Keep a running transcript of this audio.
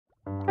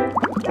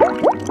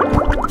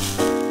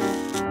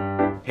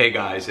Hey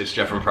guys, it's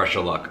Jeff from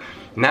Pressure Luck.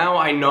 Now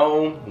I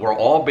know we're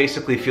all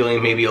basically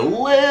feeling maybe a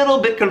little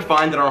bit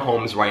confined in our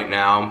homes right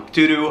now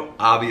due to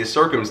obvious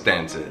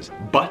circumstances.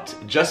 But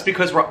just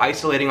because we're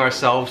isolating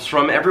ourselves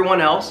from everyone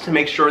else to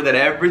make sure that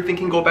everything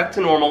can go back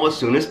to normal as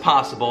soon as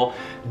possible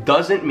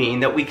doesn't mean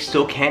that we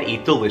still can't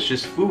eat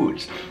delicious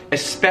foods,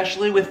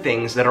 especially with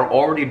things that are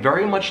already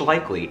very much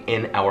likely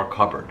in our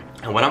cupboard.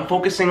 And what I'm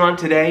focusing on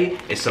today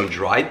is some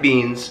dried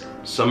beans,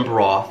 some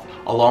broth,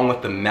 along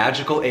with the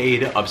magical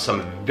aid of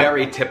some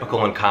very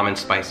typical and common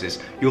spices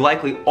you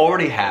likely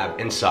already have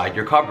inside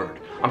your cupboard.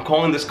 I'm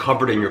calling this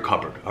cupboard in your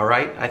cupboard,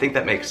 alright? I think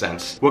that makes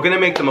sense. We're gonna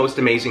make the most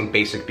amazing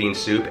basic bean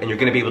soup, and you're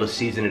gonna be able to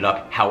season it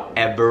up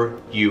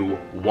however you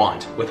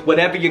want, with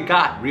whatever you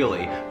got,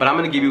 really. But I'm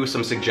gonna give you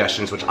some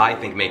suggestions which I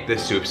think make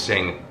this soup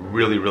sing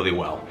really, really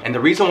well. And the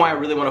reason why I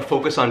really wanna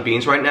focus on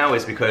beans right now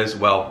is because,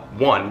 well,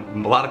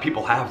 one, a lot of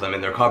people have them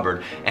in their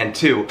cupboard, and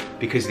two,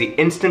 because the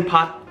Instant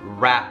Pot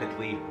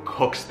rapidly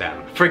cooks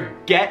them.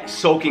 Forget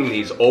soaking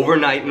these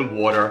overnight in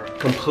water,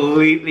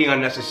 completely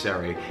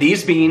unnecessary.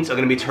 These beans are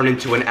gonna be turned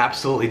into an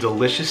absolutely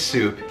delicious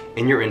soup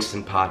in your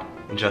Instant Pot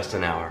in just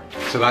an hour.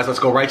 So guys, let's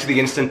go right to the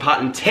Instant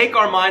Pot and take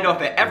our mind off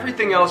of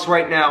everything else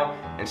right now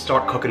and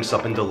start cooking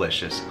something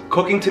delicious.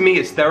 Cooking to me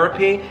is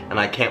therapy, and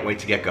I can't wait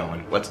to get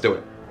going. Let's do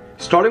it.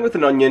 Starting with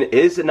an onion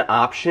is an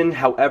option.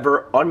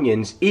 However,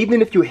 onions,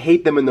 even if you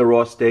hate them in the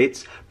raw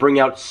states, bring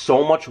out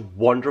so much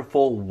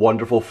wonderful,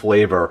 wonderful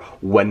flavor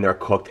when they're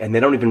cooked, and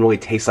they don't even really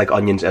taste like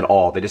onions at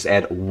all. They just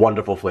add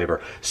wonderful flavor.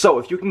 So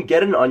if you can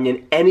get an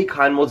onion, any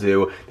kind will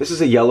do. This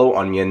is a yellow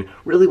onion,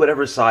 really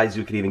whatever size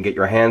you can even get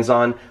your hands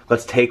on.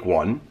 Let's take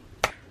one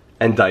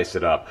and dice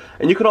it up.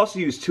 And you can also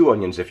use 2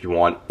 onions if you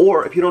want,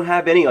 or if you don't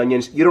have any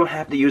onions, you don't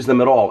have to use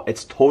them at all.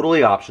 It's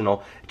totally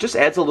optional. It just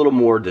adds a little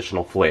more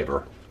additional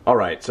flavor.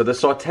 Alright, so the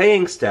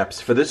sauteing steps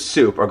for this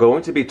soup are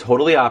going to be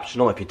totally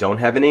optional if you don't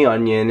have any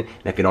onion, and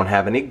if you don't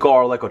have any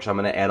garlic, which I'm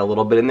going to add a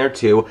little bit in there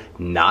too.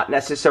 Not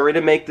necessary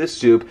to make this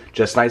soup,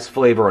 just nice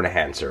flavor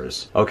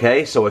enhancers.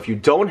 Okay, so if you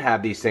don't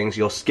have these things,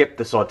 you'll skip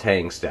the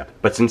sauteing step.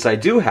 But since I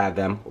do have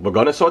them, we're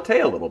going to saute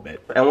a little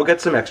bit, and we'll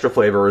get some extra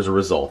flavor as a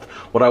result.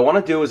 What I want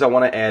to do is I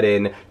want to add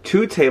in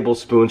 2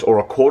 tablespoons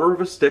or 1/4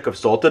 of a stick of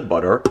salted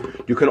butter.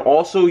 You can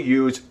also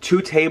use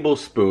 2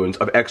 tablespoons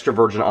of extra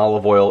virgin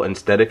olive oil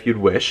instead if you'd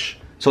wish.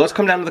 So let's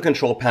come down to the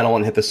control panel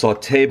and hit the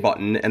saute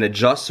button and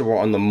adjust so we're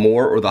on the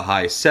more or the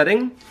high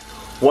setting.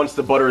 Once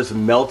the butter is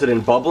melted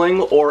and bubbling,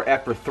 or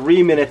after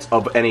 3 minutes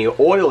of any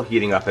oil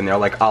heating up in there,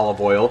 like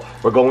olive oil,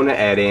 we're going to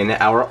add in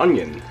our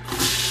onion.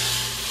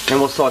 And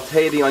we'll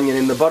saute the onion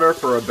in the butter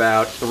for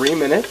about 3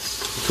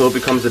 minutes until it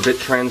becomes a bit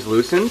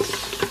translucent.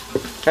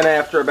 And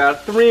after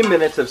about 3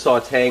 minutes of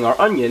sauteing our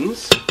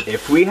onions,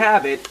 if we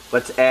have it,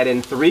 let's add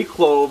in 3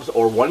 cloves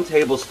or 1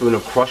 tablespoon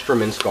of crushed or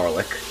minced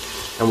garlic.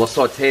 And we'll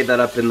saute that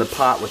up in the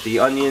pot with the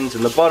onions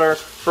and the butter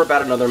for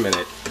about another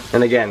minute.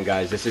 And again,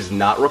 guys, this is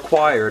not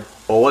required.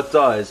 All it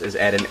does is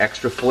add an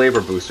extra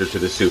flavor booster to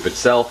the soup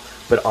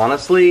itself. But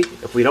honestly,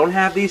 if we don't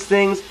have these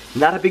things,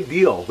 not a big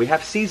deal. We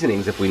have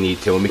seasonings if we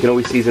need to, and we can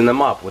always season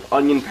them up with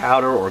onion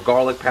powder or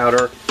garlic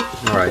powder.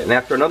 Alright, and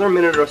after another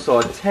minute of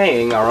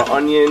sauteing our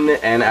onion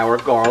and our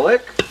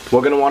garlic,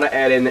 we're going to want to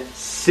add in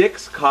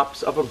 6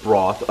 cups of a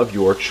broth of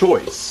your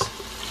choice.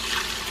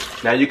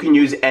 Now you can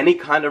use any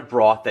kind of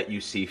broth that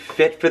you see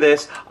fit for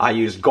this. I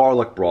use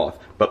garlic broth.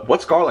 But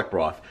what's garlic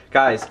broth?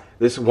 Guys,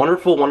 this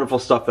wonderful, wonderful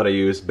stuff that I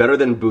use, better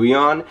than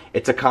bouillon,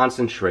 it's a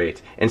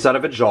concentrate. Inside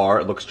of a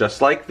jar, it looks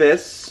just like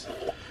this.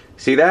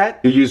 See that?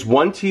 You use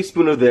 1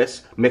 teaspoon of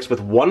this mixed with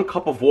 1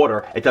 cup of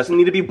water. It doesn't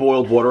need to be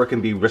boiled water. It can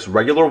be just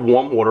regular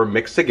warm water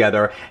mixed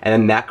together, and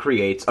then that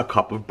creates a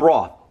cup of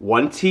broth.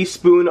 1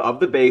 teaspoon of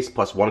the base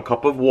plus 1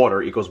 cup of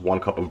water equals 1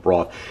 cup of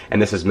broth. And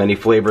this has many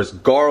flavors.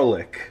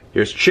 Garlic.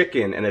 Here's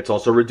chicken, and it's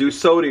also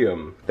reduced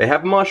sodium. They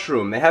have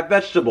mushroom, they have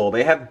vegetable,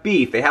 they have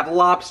beef, they have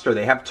lobster,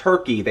 they have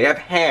turkey, they have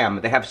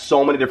ham. They have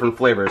so many different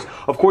flavors.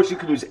 Of course, you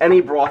can use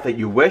any broth that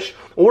you wish,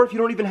 or if you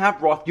don't even have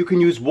broth, you can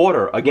use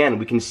water. Again,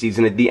 we can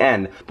season at the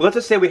end. But let's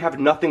just say we have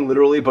nothing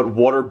literally but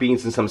water,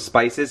 beans, and some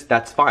spices.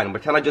 That's fine.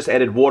 Pretend I just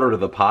added water to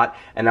the pot,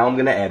 and now I'm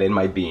going to add in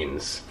my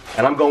beans.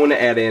 And I'm going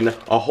to add in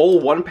a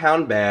whole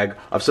 1-pound bag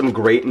of some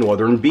great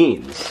northern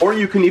beans. Or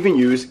you can even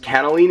use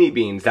cannellini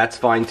beans, that's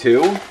fine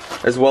too.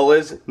 As well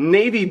as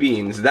navy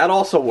beans, that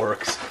also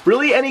works.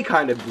 Really any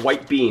kind of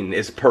white bean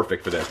is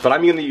perfect for this, but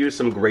I'm going to use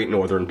some great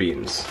northern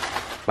beans.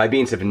 My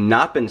beans have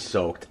not been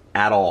soaked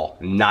at all,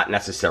 not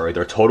necessary.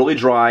 They're totally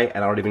dry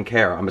and I don't even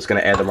care. I'm just going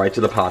to add them right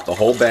to the pot. The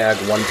whole bag,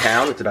 1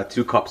 pound, it's about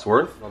 2 cups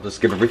worth. I'll just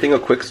give everything a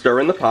quick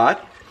stir in the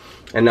pot.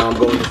 And now I'm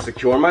going to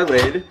secure my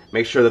lid,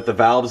 make sure that the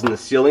valve's in the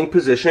sealing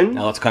position.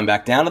 Now let's come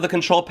back down to the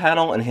control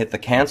panel and hit the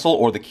cancel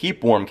or the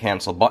keep warm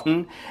cancel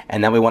button.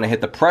 And then we want to hit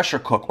the pressure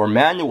cook or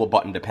manual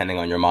button depending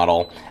on your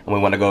model. And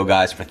we want to go,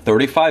 guys, for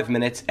 35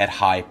 minutes at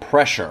high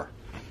pressure.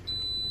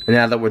 And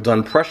now that we're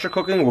done pressure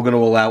cooking, we're gonna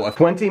allow a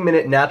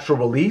 20-minute natural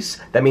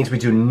release. That means we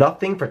do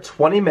nothing for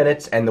 20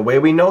 minutes, and the way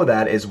we know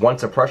that is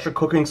once a pressure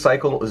cooking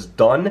cycle is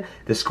done,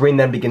 the screen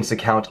then begins to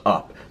count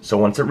up. So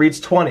once it reads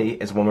 20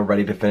 is when we're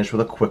ready to finish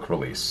with a quick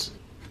release.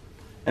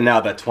 And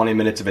now that 20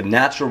 minutes of a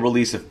natural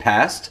release have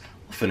passed,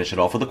 we'll finish it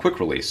off with a quick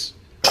release.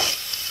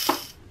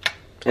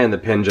 And the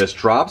pin just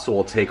dropped, so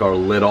we'll take our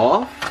lid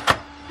off.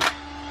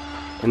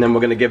 And then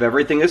we're gonna give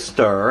everything a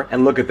stir.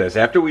 And look at this,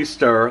 after we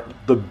stir,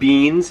 the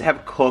beans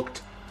have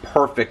cooked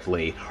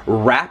perfectly,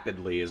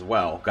 rapidly as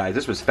well. Guys,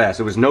 this was fast.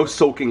 There was no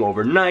soaking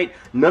overnight,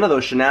 none of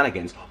those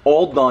shenanigans.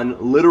 All done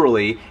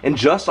literally in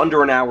just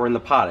under an hour in the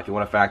pot. If you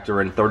want to factor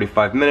in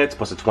 35 minutes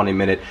plus a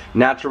 20-minute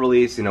natural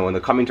release, you know, when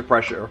they're coming to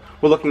pressure,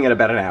 we're looking at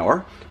about an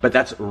hour, but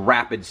that's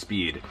rapid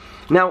speed.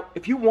 Now,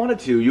 if you wanted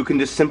to, you can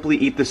just simply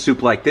eat the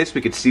soup like this. We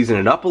could season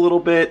it up a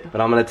little bit,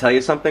 but I'm gonna tell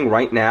you something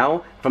right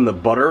now, from the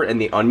butter and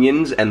the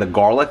onions and the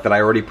garlic that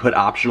I already put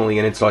optionally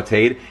in it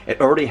sauteed,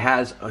 it already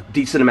has a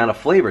decent amount of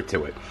flavor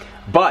to it.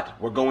 But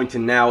we're going to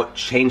now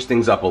change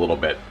things up a little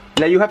bit.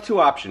 Now you have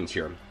two options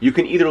here. You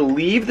can either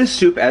leave the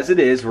soup as it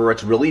is, where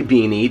it's really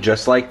beany,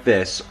 just like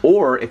this,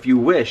 or if you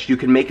wish, you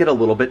can make it a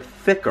little bit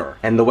thicker.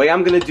 And the way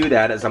I'm gonna do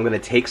that is I'm gonna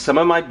take some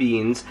of my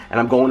beans and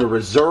I'm going to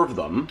reserve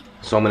them.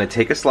 So I'm gonna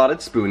take a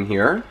slotted spoon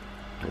here.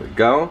 There we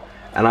go.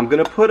 And I'm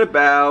gonna put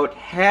about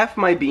half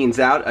my beans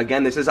out.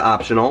 Again, this is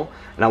optional.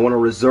 And I wanna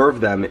reserve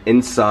them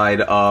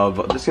inside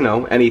of just, you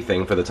know,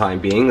 anything for the time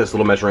being. This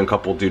little measuring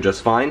cup will do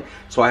just fine.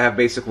 So I have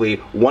basically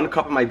 1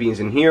 cup of my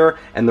beans in here,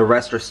 and the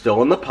rest are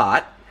still in the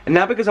pot. And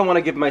now because I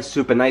wanna give my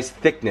soup a nice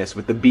thickness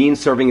with the beans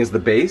serving as the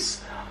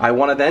base, I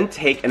wanna then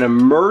take an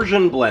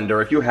immersion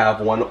blender if you have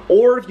one,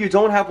 or if you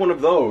don't have one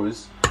of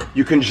those,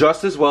 you can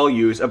just as well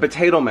use a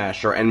potato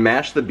masher and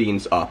mash the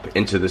beans up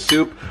into the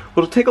soup.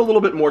 It'll take a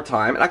little bit more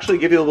time and actually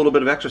give you a little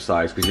bit of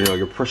exercise because, you know,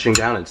 you're pushing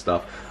down and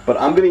stuff.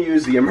 But I'm going to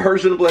use the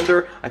immersion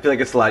blender. I feel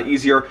like it's a lot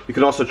easier. You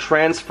can also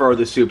transfer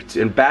the soup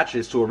in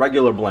batches to a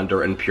regular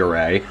blender and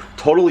puree.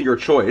 Totally your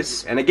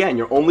choice. And again,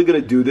 you're only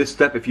going to do this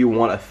step if you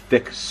want a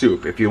thick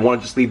soup. If you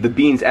want to just leave the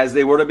beans as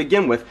they were to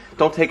begin with,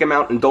 don't take them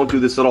out and don't do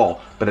this at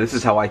all. But this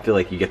is how I feel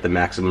like you get the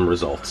maximum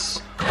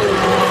results.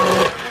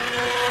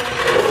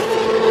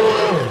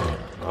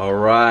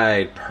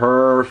 Alright,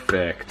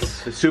 perfect.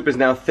 The soup is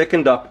now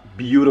thickened up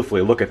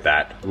beautifully. Look at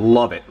that.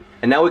 Love it.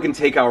 And now we can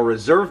take our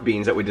reserve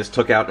beans that we just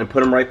took out and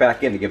put them right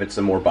back in to give it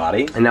some more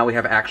body. And now we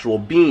have actual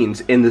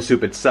beans in the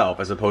soup itself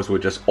as opposed to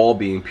it just all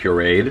being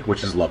pureed,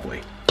 which is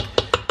lovely.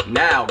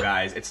 Now,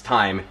 guys, it's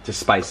time to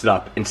spice it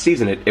up and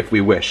season it if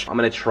we wish. I'm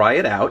gonna try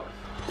it out.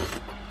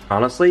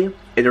 Honestly,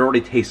 it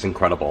already tastes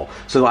incredible.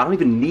 So I don't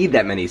even need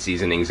that many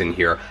seasonings in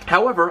here.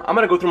 However, I'm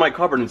gonna go through my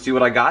cupboard and see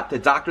what I got to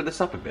doctor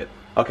this up a bit.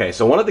 Okay,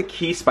 so one of the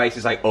key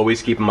spices I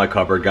always keep in my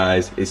cupboard,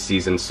 guys, is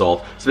seasoned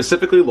salt.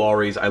 Specifically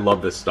Lawry's. I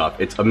love this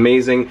stuff. It's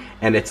amazing,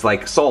 and it's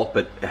like salt,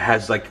 but it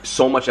has like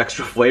so much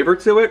extra flavor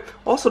to it.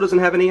 Also doesn't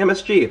have any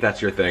MSG, if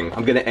that's your thing.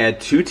 I'm gonna add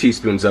 2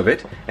 teaspoons of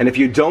it. And if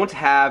you don't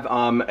have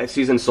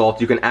seasoned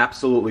salt, you can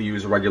absolutely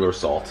use regular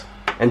salt.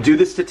 And do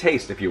this to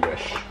taste if you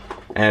wish.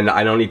 And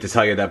I don't need to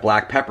tell you that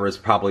black pepper is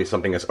probably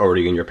something that's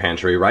already in your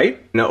pantry,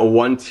 right? Now,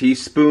 1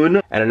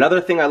 teaspoon. And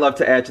another thing I love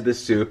to add to this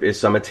soup is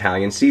some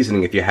Italian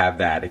seasoning if you have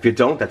that. If you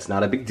don't, that's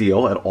not a big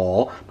deal at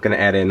all. I'm gonna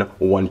add in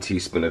 1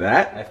 teaspoon of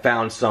that. I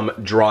found some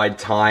dried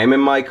thyme in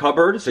my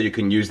cupboard, so you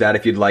can use that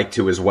if you'd like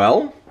to as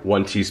well.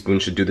 1 teaspoon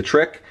should do the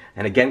trick.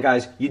 And again,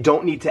 guys, you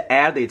don't need to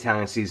add the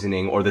Italian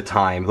seasoning or the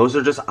thyme. Those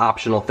are just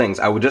optional things.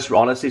 I would just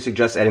honestly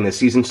suggest adding the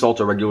seasoned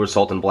salt or regular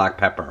salt and black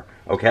pepper,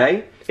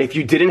 okay? If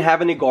you didn't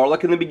have any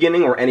garlic in the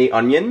beginning or any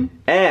onion,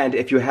 and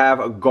if you have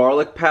a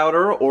garlic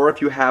powder or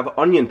if you have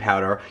onion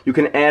powder, you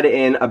can add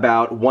in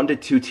about 1 to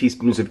 2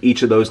 teaspoons of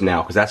each of those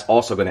now, because that's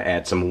also gonna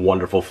add some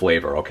wonderful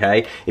flavor,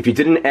 okay? If you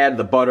didn't add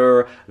the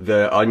butter,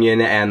 the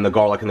onion, and the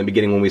garlic in the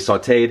beginning when we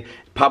sauteed,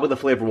 probably the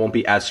flavor won't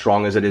be as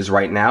strong as it is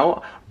right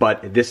now,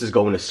 but this is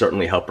going to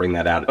certainly help bring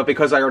that out. But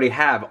because I already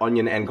have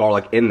onion and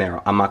garlic in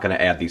there, I'm not gonna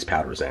add these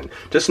powders in.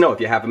 Just know if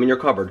you have them in your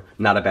cupboard,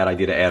 not a bad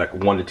idea to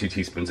add 1 to 2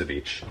 teaspoons of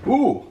each.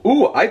 Ooh,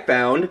 I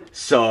found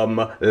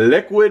some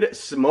liquid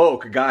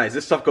smoke. Guys,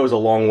 this stuff goes a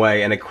long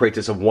way and it creates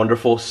this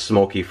wonderful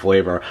smoky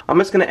flavor. I'm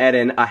just gonna add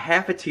in a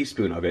half a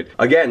teaspoon of it.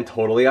 Again,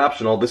 totally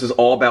optional. This is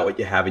all about what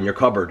you have in your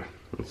cupboard.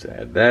 Let's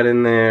add that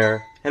in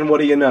there. And what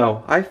do you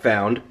know? I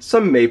found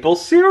some maple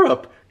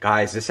syrup.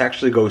 Guys, this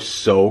actually goes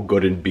so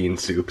good in bean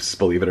soups,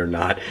 believe it or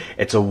not.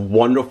 It's a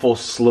wonderful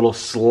little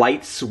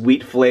slight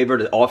sweet flavor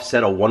to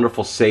offset a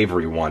wonderful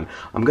savory one.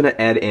 I'm gonna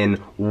add in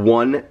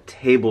 1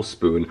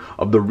 tablespoon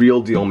of the real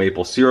deal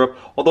maple syrup.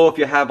 Although if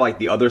you have like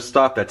the other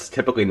stuff that's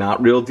typically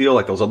not real deal,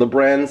 like those other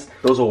brands,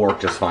 those will work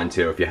just fine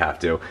too if you have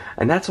to.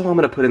 And that's all I'm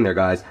gonna put in there,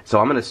 guys.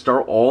 So I'm gonna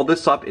stir all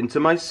this up into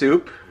my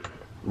soup.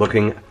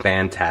 Looking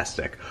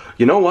fantastic.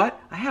 You know what?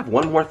 I have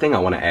one more thing I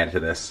want to add to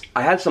this.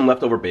 I had some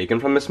leftover bacon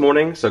from this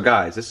morning, so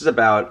guys, this is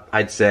about,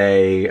 I'd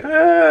say,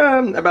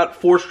 about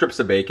 4 strips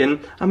of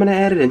bacon. I'm gonna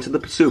add it into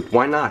the soup.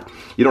 Why not?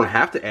 You don't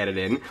have to add it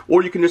in,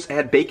 or you can just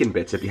add bacon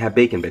bits if you have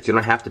bacon bits. You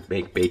don't have to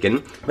bake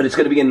bacon, but it's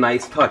gonna be a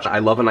nice touch. I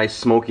love a nice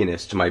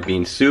smokiness to my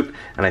bean soup,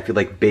 and I feel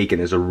like bacon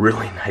is a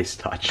really nice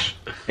touch.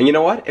 And you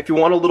know what? If you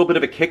want a little bit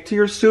of a kick to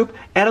your soup,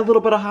 add a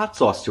little bit of hot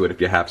sauce to it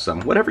if you have some.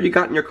 Whatever you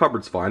got in your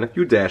cupboard's fine. A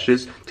few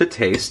dashes to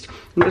taste,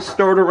 and just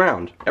stir it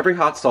around. Every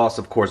hot sauce,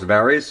 of course,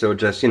 varies, so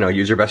just, you know,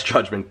 use your best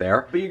judgment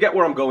there. But you get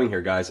where I'm going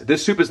here, guys.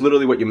 This soup is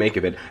literally what you make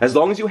of it. As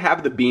long as you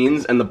have the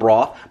beans and the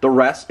broth, the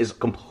rest is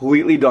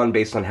completely done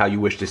based on how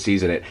you wish to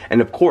season it. And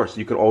of course,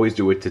 you can always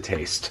do it to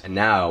taste. And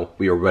now,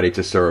 we are ready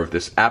to serve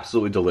this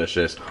absolutely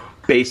delicious,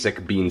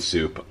 basic bean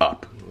soup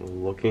up.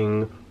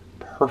 Looking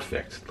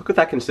perfect. Look at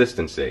that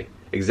consistency.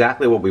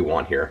 Exactly what we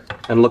want here.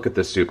 And look at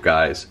this soup,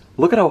 guys.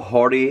 Look at how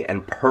hearty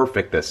and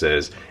perfect this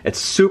is. It's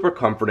super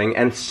comforting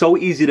and so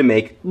easy to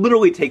make.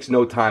 Literally takes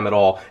no time at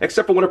all,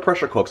 except for when it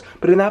pressure cooks.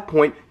 But at that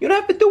point, you don't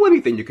have to do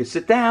anything. You can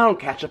sit down,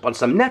 catch up on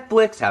some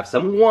Netflix, have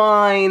some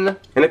wine.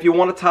 And if you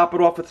want to top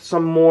it off with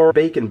some more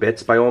bacon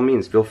bits, by all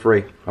means, feel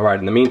free. All right,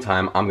 in the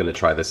meantime, I'm gonna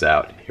try this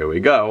out. Here we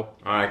go.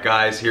 All right,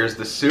 guys, here's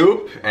the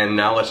soup, and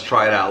now let's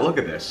try it out. Look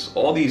at this.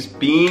 All these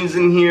beans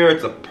in here.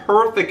 It's a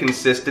perfect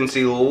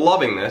consistency.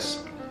 Loving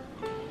this.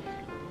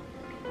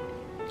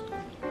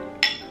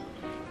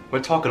 We're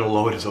talking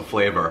loads of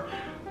flavor.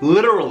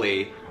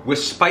 Literally, with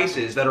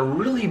spices that are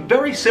really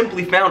very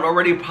simply found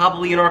already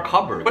probably in our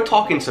cupboard. We're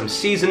talking some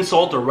seasoned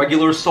salt or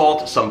regular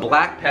salt, some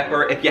black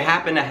pepper. If you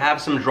happen to have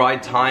some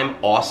dried thyme,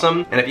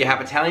 awesome. And if you have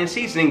Italian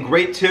seasoning,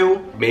 great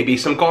too. Maybe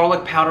some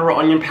garlic powder or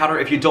onion powder.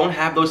 If you don't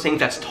have those things,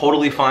 that's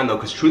totally fine though,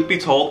 because truth be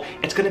told,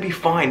 it's gonna be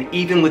fine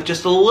even with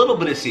just a little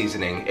bit of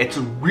seasoning. It's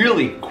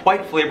really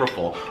quite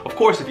flavorful. Of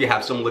course, if you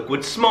have some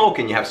liquid smoke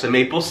and you have some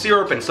maple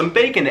syrup and some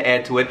bacon to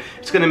add to it,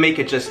 it's gonna make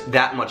it just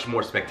that much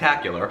more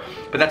spectacular.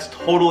 But that's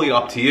totally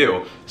up to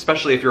you.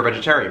 Especially if you're a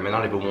vegetarian, you may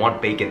not even want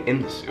bacon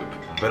in the soup.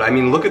 But I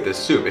mean, look at this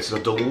soup. It's a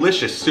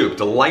delicious soup,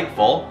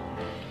 delightful,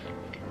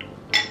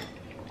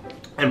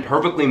 and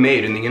perfectly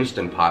made in the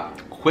Instant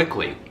Pot,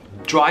 quickly.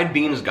 Dried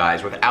beans,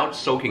 guys, without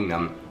soaking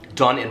them,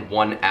 done in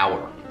 1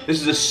 hour. This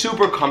is a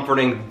super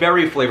comforting,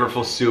 very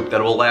flavorful soup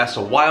that will last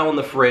a while in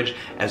the fridge,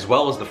 as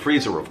well as the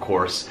freezer, of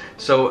course.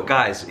 So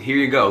guys, here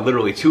you go.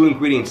 Literally 2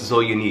 ingredients is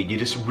all you need. You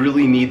just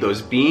really need those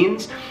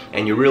beans,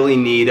 and you really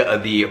need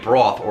the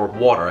broth or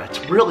water. That's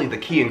really the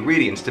key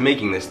ingredients to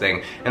making this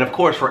thing. And of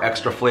course, for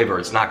extra flavor,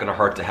 it's not gonna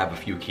hurt to have a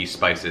few key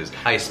spices.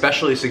 I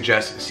especially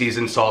suggest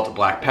seasoned salt,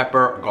 black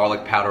pepper,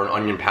 garlic powder, and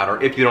onion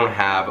powder if you don't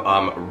have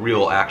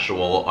real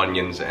actual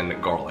onions and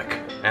garlic.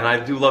 And I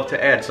do love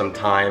to add some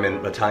thyme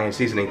and Italian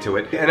seasoning to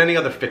it, and any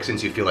other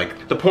fixings you feel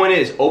like. The point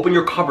is, open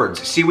your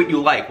cupboards, see what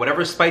you like,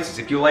 whatever spices.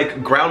 If you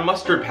like ground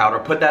mustard powder,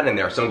 put that in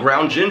there. Some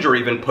ground ginger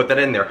even, put that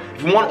in there.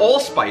 If you want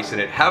allspice in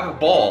it, have a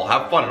ball,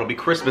 have fun, it'll be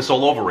Christmas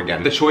all over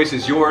again. The choice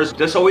is yours.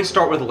 Just always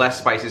start with less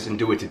spices and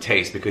do it to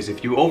taste, because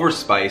if you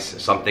overspice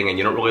something and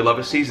you don't really love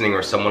a seasoning,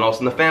 or someone else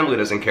in the family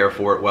doesn't care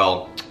for it,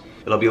 well,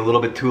 it'll be a little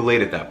bit too late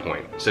at that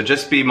point. So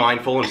just be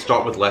mindful and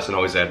start with less and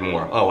always add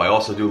more. Oh, I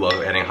also do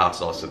love adding hot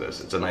sauce to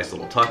this. It's a nice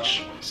little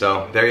touch.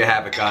 So there you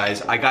have it,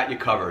 guys. I got you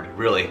covered,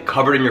 really.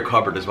 Covered in your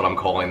cupboard is what I'm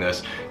calling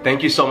this.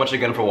 Thank you so much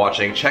again for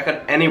watching. Check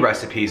out any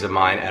recipes of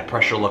mine at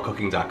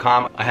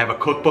pressureluckcooking.com. I have a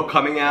cookbook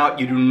coming out.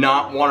 You do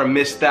not want to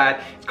miss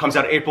that. It comes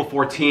out April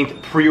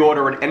 14th.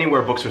 Pre-order it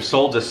anywhere books are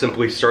sold. Just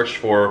simply search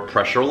for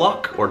Pressure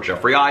Luck or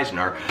Jeffrey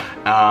Eisner.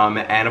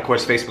 And of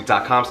course,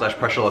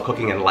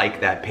 facebook.com/pressureluckcooking, and like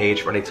that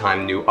page for any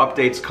time new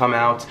updates come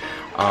out.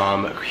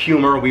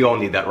 Humor, we all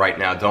need that right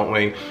now, don't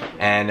we?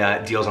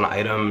 And deals on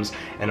items.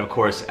 And of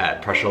course,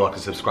 at Pressure Luck,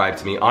 subscribe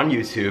to me on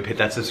YouTube. Hit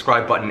that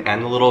subscribe button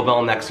and the little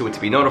bell next to it to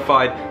be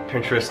notified.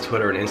 Pinterest,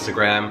 Twitter, and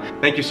Instagram.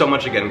 Thank you so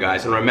much again,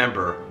 guys. And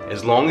remember,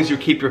 as long as you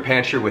keep your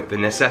pantry with the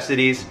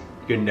necessities,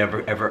 you're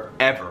never, ever,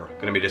 ever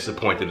gonna be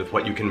disappointed with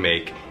what you can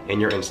make in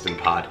your Instant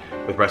Pot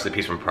with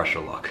recipes from Pressure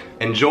Luck.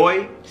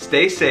 Enjoy,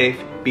 stay safe,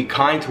 be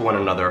kind to one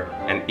another,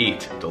 and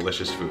eat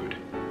delicious food.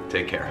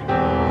 Take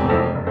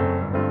care.